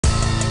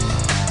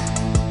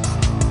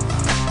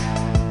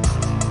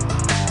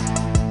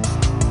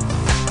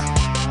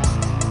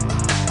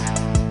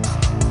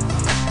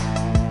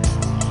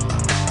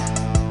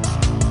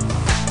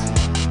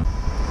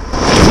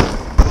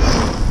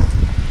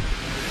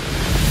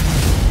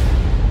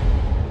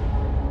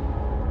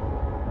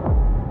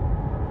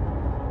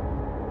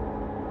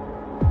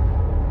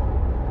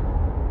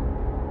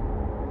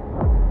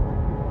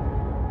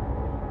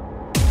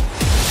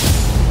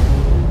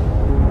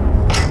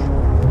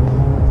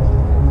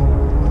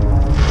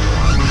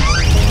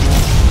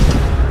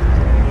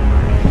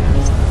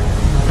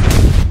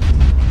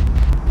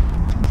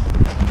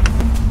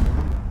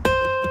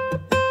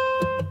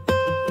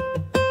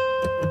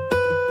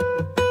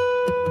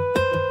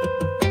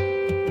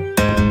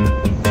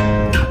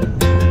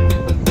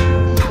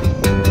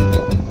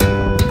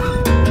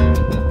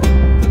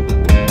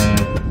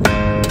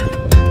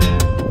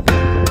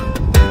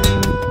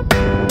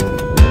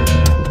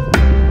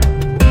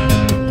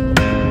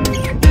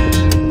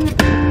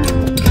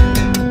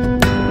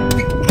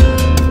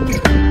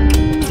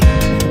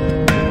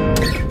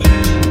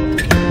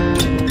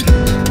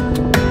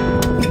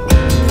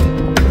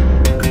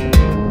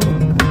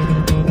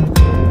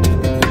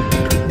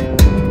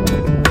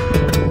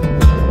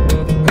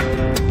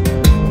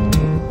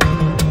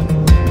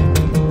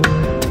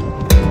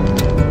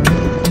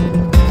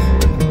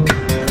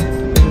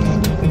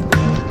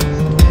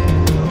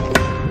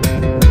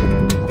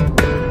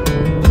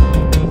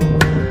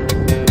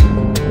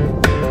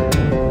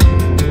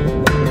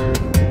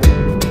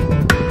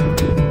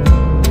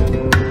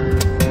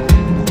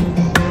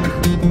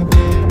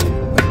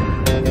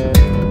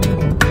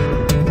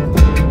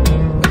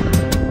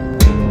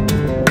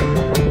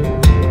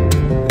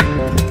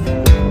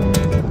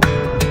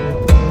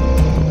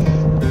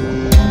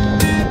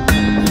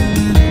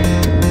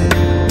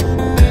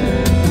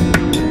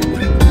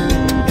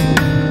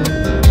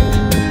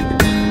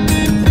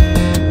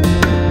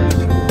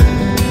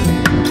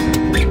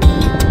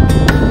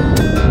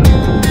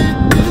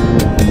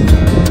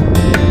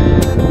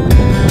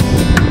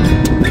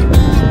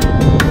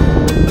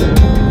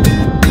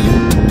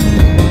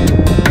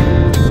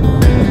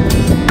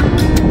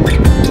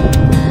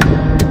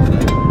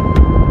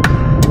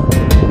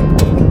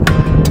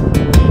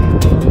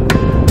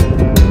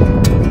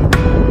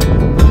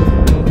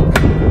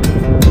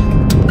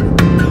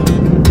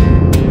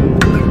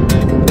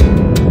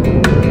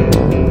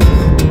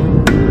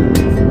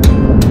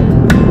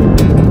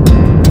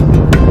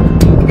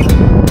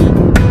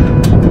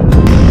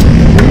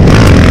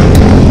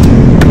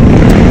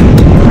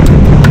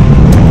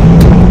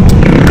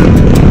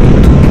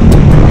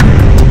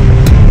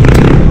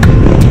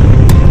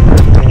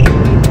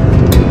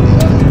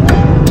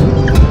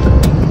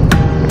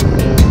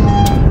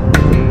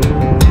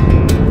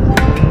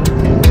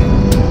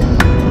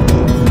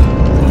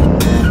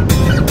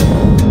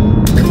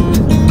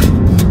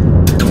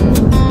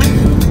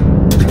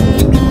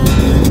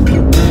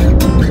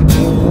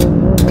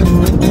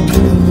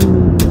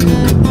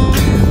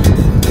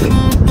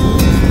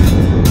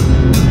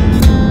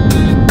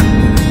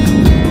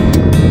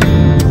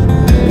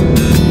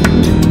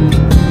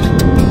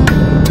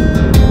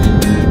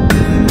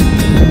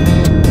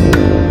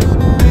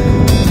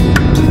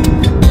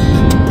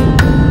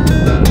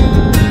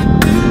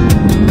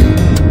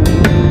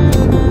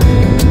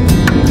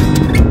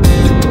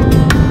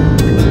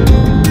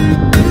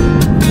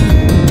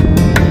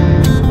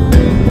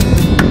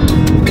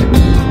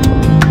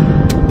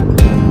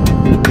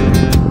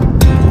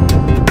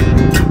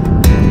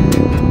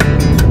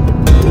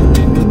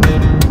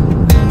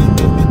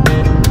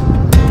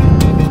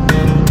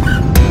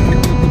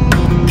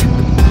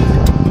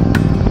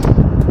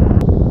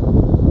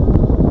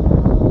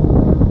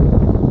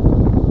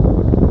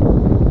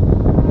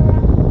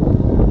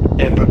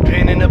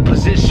in a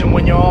position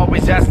when you're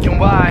always asking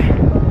why.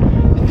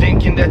 You're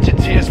thinking that your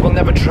tears will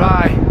never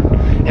dry.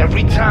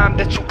 Every time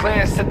that you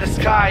glance at the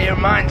sky, your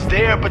mind's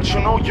there, but you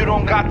know you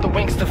don't got the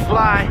wings to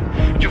fly.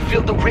 You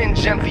feel the wind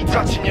gently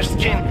touching your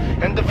skin,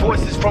 and the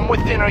voices from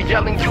within are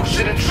yelling you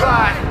shouldn't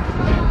try.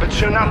 But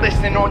you're not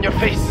listening, on your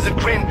face is a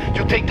grin.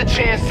 You take the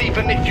chance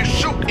even if you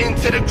shoot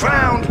into the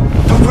ground.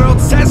 The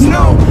world says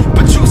no,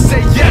 but you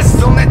say yes.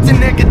 Don't let the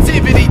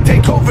negativity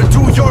take over,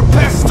 do your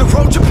best. The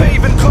road you're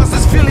paving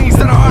causes feelings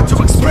that are hard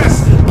to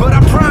express, but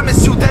I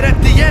promise you that at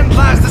the end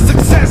lies the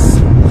success.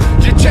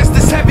 Your chest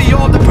is heavy,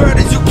 all the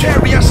burdens you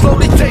carry are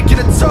slowly taking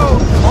a toll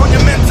on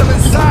your mental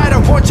inside. I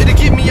want you to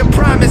give me a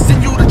promise,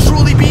 and you to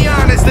truly be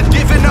honest, that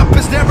giving up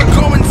is never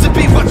going to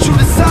be what you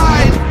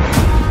decide.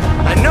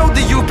 I know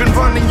that you've been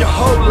running your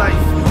whole life,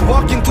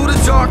 walking through the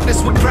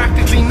darkness with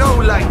practically no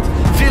light,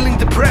 feeling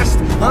depressed,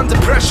 under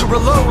pressure, a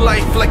low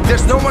life, like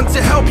there's no one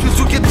to help you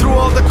to get through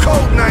all the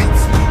cold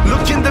nights.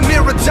 Look in the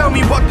mirror, tell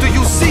me, what do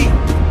you see?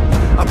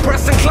 A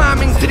person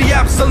climbing to the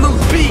absolute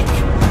peak.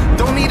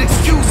 Don't need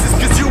excuses,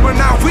 cause you are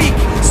not weak.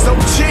 So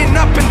chin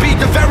up and be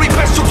the very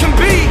best you can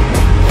be.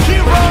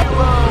 Hero!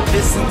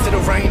 Listen to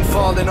the rain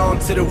falling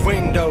onto the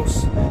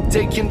windows,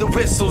 taking the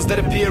whistles that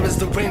appear as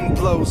the wind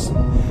blows.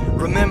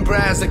 Remember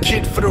as a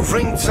kid for the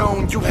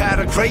ringtone, you had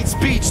a great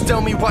speech.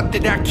 Tell me, what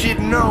did that kid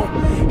know?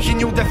 He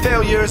knew that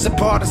failure is a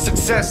part of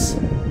success.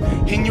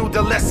 He knew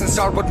the lessons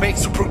are what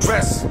makes you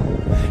progress.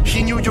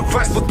 He knew your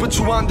quest would put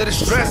you under the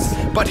stress,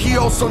 but he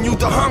also knew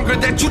the hunger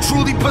that you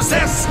truly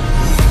possess.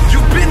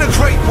 You've been a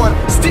great one,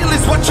 still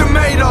is what you're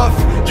made of.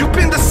 You've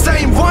been the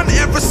same one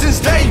ever since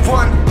day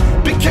one.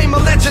 Became a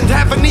legend,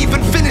 haven't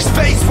even finished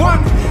phase one.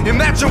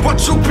 Imagine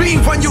what you'll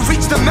be when you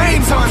reach the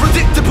main one.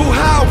 Unpredictable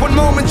how one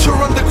moment you're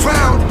on the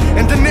ground,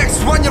 and the next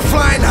one you're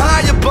flying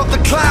high above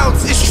the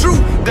clouds. It's true,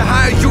 the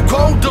higher you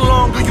go, the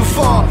longer you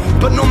fall,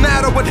 but no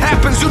matter what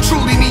happens, you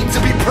truly need to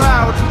be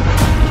proud.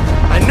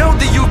 I know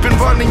that you've been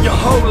running your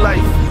whole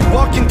life,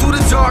 walking through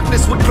the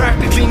darkness with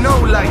practically no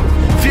light,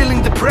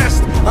 feeling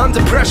depressed,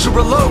 under pressure,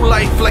 a low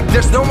life, like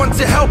there's no one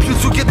to help you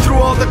to get through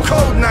all the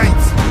cold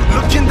nights.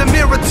 Look in the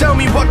mirror, tell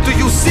me, what do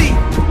you see?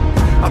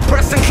 A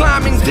person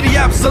climbing to the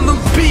absolute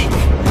peak.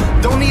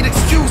 Don't need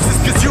excuses,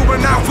 cause you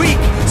are not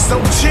weak. So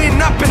chin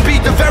up and be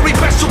the very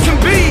best you can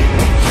be.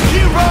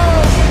 Hero!